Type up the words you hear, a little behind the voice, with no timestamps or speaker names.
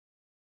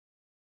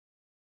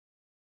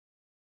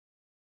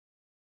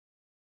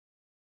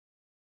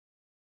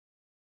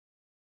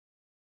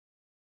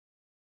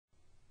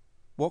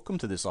Welcome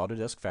to this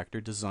Autodesk Factory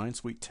Design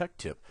Suite tech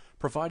tip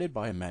provided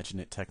by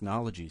Imaginet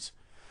Technologies.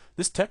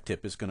 This tech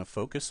tip is going to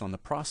focus on the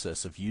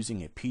process of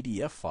using a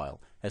PDF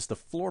file as the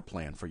floor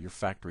plan for your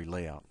factory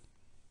layout.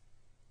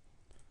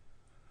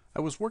 I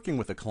was working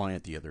with a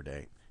client the other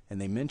day, and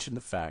they mentioned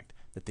the fact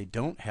that they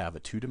don't have a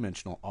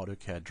two-dimensional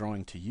AutoCAD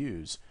drawing to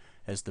use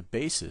as the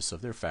basis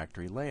of their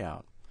factory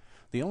layout.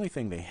 The only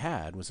thing they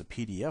had was a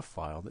PDF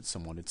file that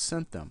someone had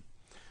sent them.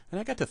 And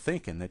I got to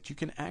thinking that you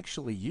can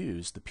actually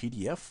use the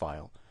PDF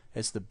file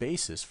as the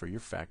basis for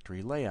your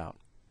factory layout.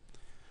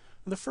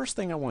 The first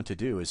thing I want to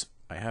do is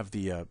I have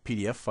the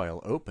PDF file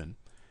open,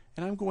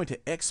 and I'm going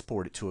to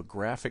export it to a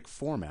graphic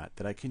format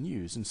that I can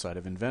use inside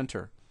of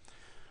Inventor.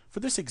 For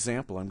this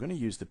example, I'm going to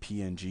use the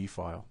PNG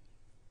file.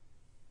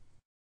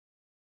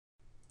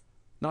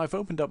 Now I've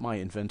opened up my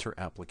Inventor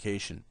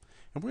application,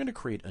 and we're going to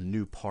create a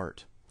new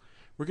part.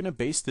 We're going to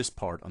base this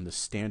part on the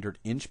standard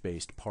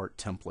inch-based part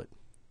template.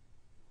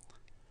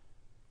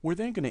 We're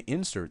then going to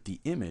insert the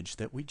image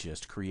that we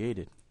just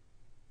created.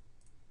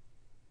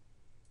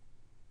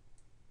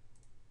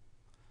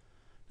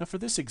 Now for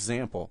this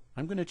example,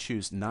 I'm going to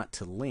choose not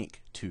to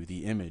link to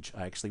the image.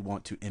 I actually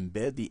want to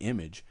embed the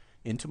image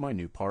into my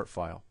new part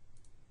file.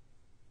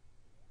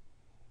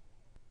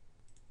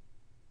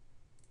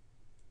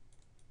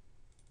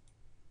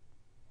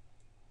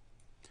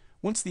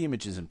 Once the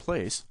image is in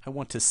place, I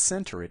want to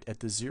center it at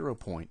the 0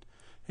 point.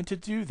 And to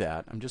do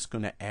that, I'm just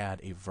going to add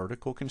a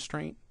vertical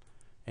constraint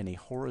and a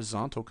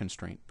horizontal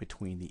constraint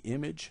between the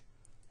image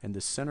and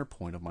the center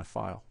point of my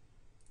file.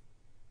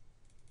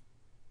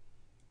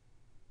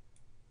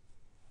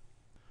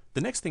 The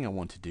next thing I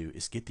want to do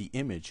is get the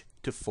image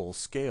to full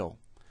scale.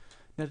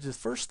 Now the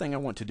first thing I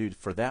want to do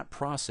for that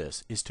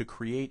process is to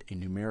create a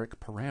numeric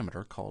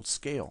parameter called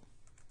scale.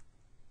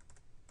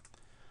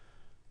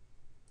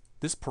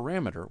 This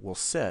parameter will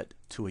set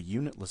to a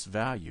unitless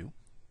value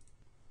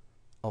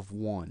of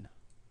 1.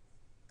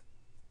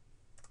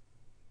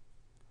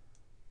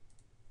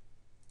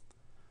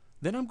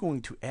 Then I'm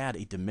going to add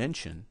a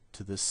dimension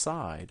to the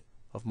side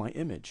of my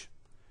image.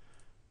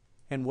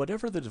 And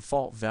whatever the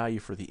default value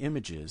for the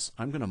image is,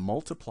 I'm going to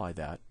multiply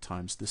that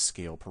times the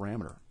scale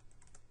parameter.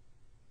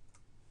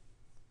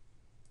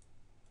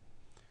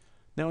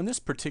 Now in this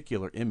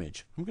particular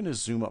image, I'm going to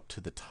zoom up to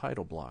the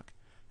title block,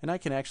 and I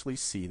can actually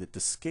see that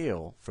the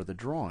scale for the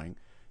drawing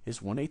is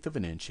 1/8 of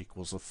an inch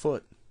equals a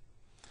foot.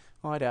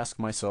 Well, I'd ask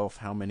myself,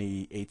 how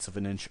many 1/8 of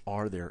an inch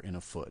are there in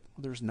a foot?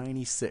 Well, there's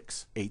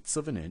 96 1/8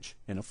 of an inch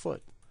in a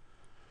foot.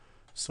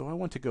 So I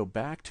want to go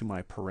back to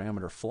my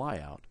parameter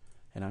flyout,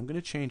 and I'm going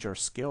to change our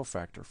scale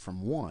factor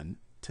from 1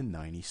 to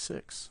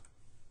 96.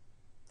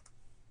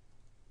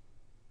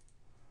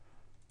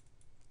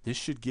 This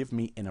should give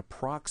me an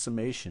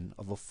approximation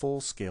of a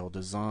full-scale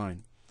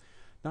design.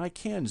 Now I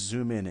can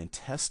zoom in and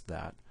test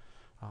that.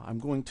 I'm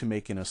going to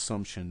make an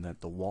assumption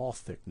that the wall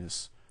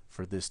thickness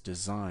for this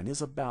design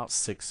is about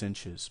 6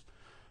 inches.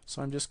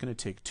 So I'm just going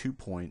to take 2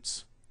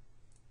 points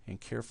and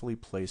carefully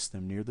place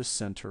them near the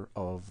center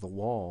of the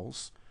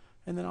walls,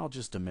 and then I'll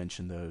just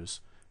dimension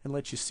those and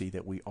let you see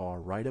that we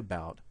are right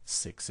about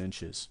 6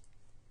 inches.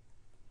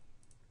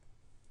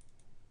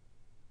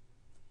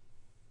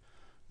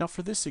 Now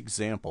for this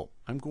example,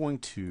 I'm going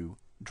to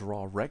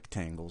draw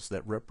rectangles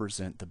that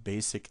represent the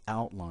basic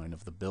outline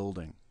of the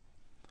building.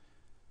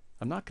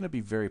 I'm not going to be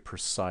very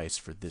precise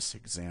for this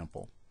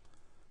example,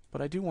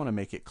 but I do want to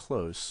make it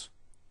close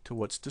to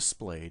what's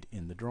displayed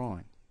in the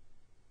drawing.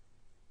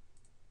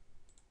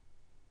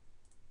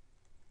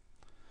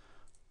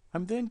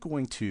 I'm then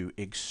going to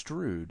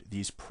extrude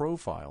these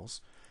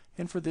profiles,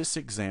 and for this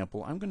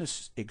example I'm going to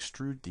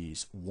extrude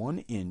these 1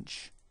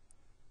 inch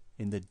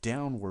in the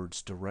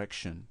downwards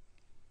direction.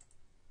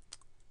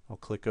 I'll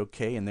click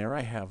OK, and there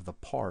I have the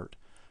part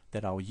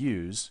that I'll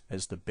use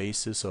as the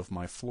basis of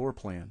my floor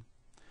plan.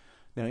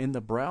 Now in the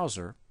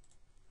browser,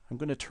 I'm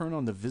going to turn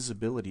on the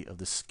visibility of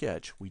the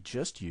sketch we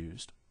just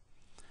used,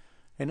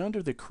 and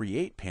under the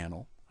Create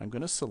panel I'm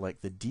going to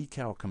select the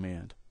Decal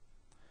command.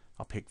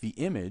 I'll pick the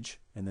image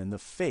and then the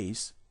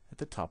face at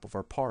the top of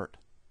our part.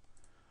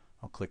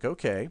 I'll click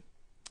OK,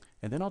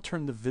 and then I'll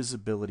turn the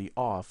visibility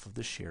off of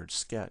the shared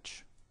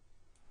sketch.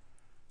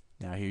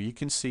 Now here you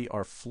can see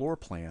our floor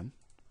plan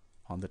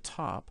on the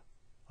top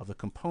of the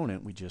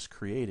component we just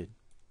created.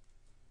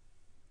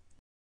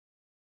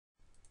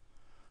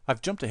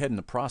 I've jumped ahead in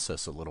the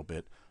process a little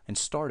bit and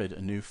started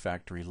a new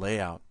factory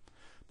layout.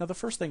 Now the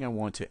first thing I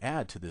want to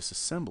add to this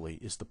assembly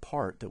is the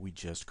part that we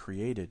just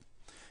created.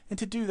 And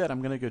to do that,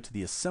 I'm going to go to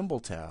the Assemble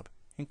tab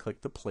and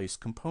click the Place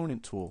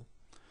Component tool.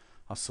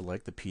 I'll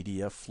select the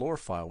PDF floor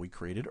file we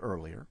created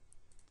earlier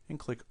and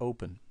click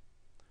Open.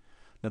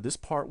 Now this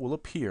part will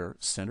appear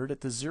centered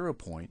at the 0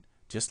 point,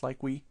 just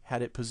like we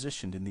had it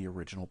positioned in the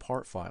original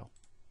part file.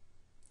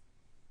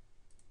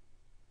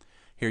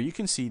 Here you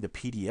can see the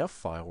PDF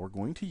file we're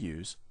going to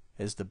use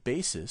as the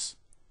basis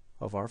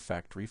of our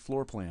factory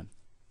floor plan.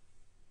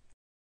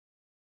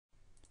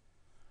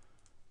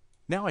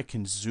 Now I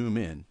can zoom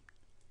in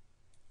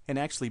and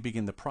actually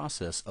begin the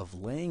process of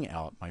laying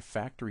out my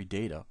factory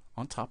data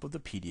on top of the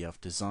PDF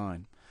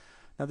design.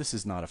 Now this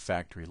is not a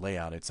factory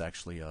layout, it's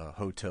actually a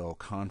hotel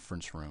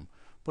conference room,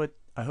 but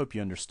I hope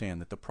you understand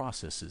that the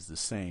process is the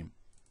same.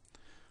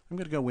 I'm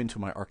going to go into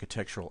my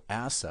architectural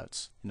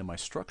assets, into my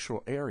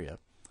structural area,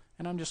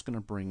 and I'm just going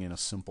to bring in a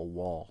simple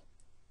wall.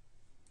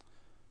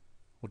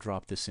 We'll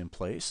drop this in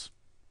place,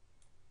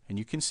 and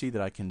you can see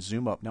that I can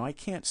zoom up. Now I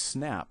can't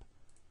snap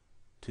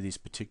to these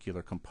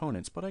particular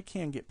components, but I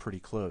can get pretty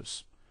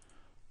close.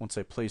 Once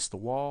I place the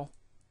wall,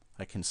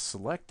 I can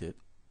select it,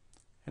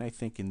 and I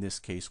think in this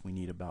case we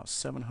need about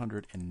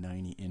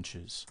 790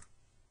 inches.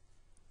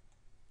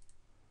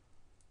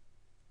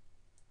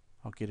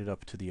 I'll get it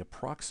up to the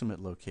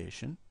approximate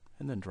location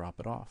and then drop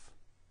it off.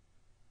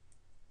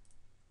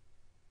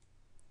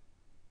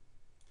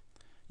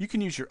 You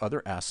can use your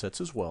other assets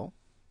as well.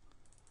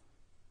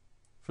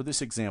 For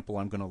this example,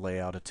 I'm going to lay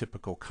out a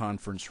typical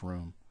conference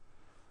room.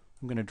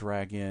 I'm going to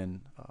drag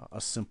in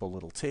a simple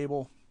little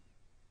table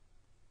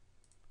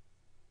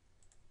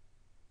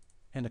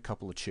and a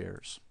couple of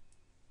chairs.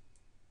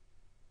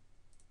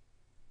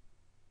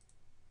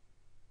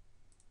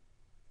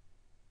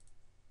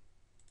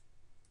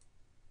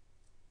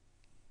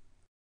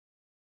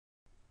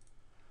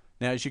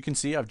 Now, as you can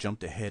see, I've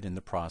jumped ahead in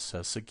the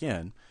process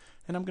again,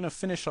 and I'm going to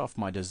finish off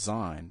my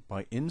design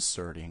by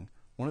inserting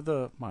one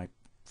of my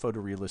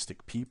photorealistic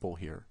people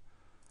here.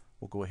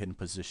 We'll go ahead and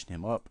position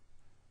him up.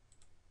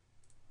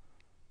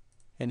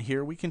 And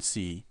here we can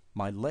see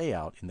my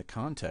layout in the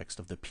context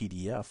of the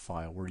PDF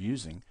file we're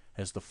using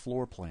as the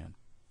floor plan.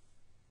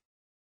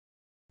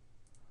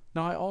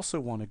 Now I also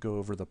want to go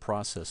over the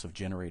process of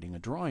generating a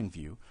drawing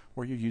view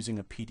where you're using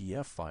a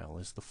PDF file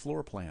as the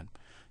floor plan.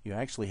 You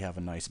actually have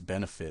a nice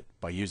benefit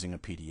by using a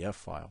PDF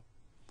file.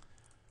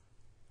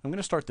 I'm going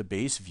to start the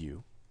base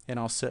view, and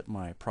I'll set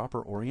my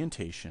proper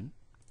orientation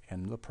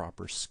and the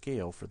proper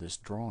scale for this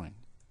drawing.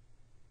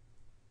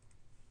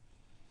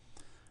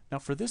 Now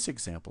for this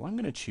example, I'm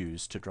going to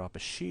choose to drop a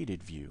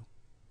shaded view.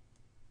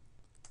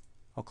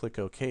 I'll click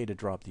OK to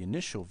drop the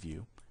initial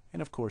view,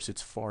 and of course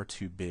it's far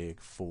too big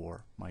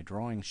for my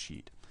drawing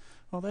sheet.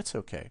 Well, that's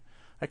okay.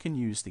 I can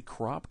use the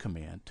crop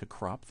command to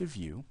crop the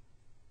view,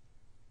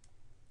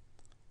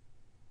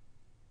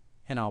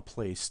 and I'll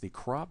place the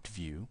cropped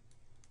view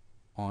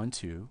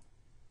onto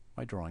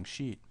my drawing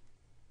sheet.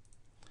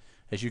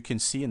 As you can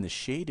see in the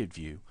shaded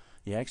view,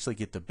 you actually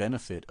get the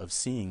benefit of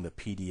seeing the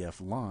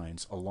PDF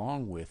lines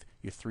along with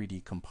your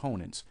 3D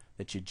components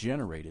that you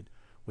generated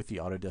with the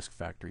Autodesk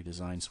Factory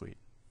Design Suite.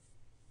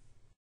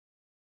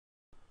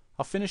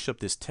 I'll finish up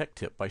this tech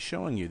tip by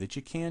showing you that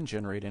you can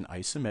generate an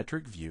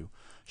isometric view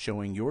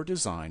showing your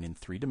design in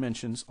 3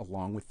 dimensions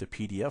along with the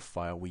PDF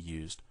file we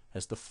used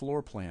as the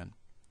floor plan.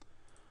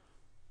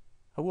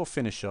 I will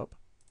finish up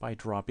by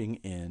dropping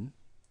in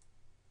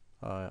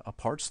a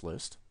parts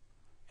list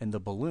and the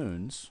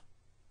balloons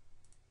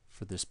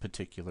for this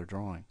particular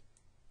drawing.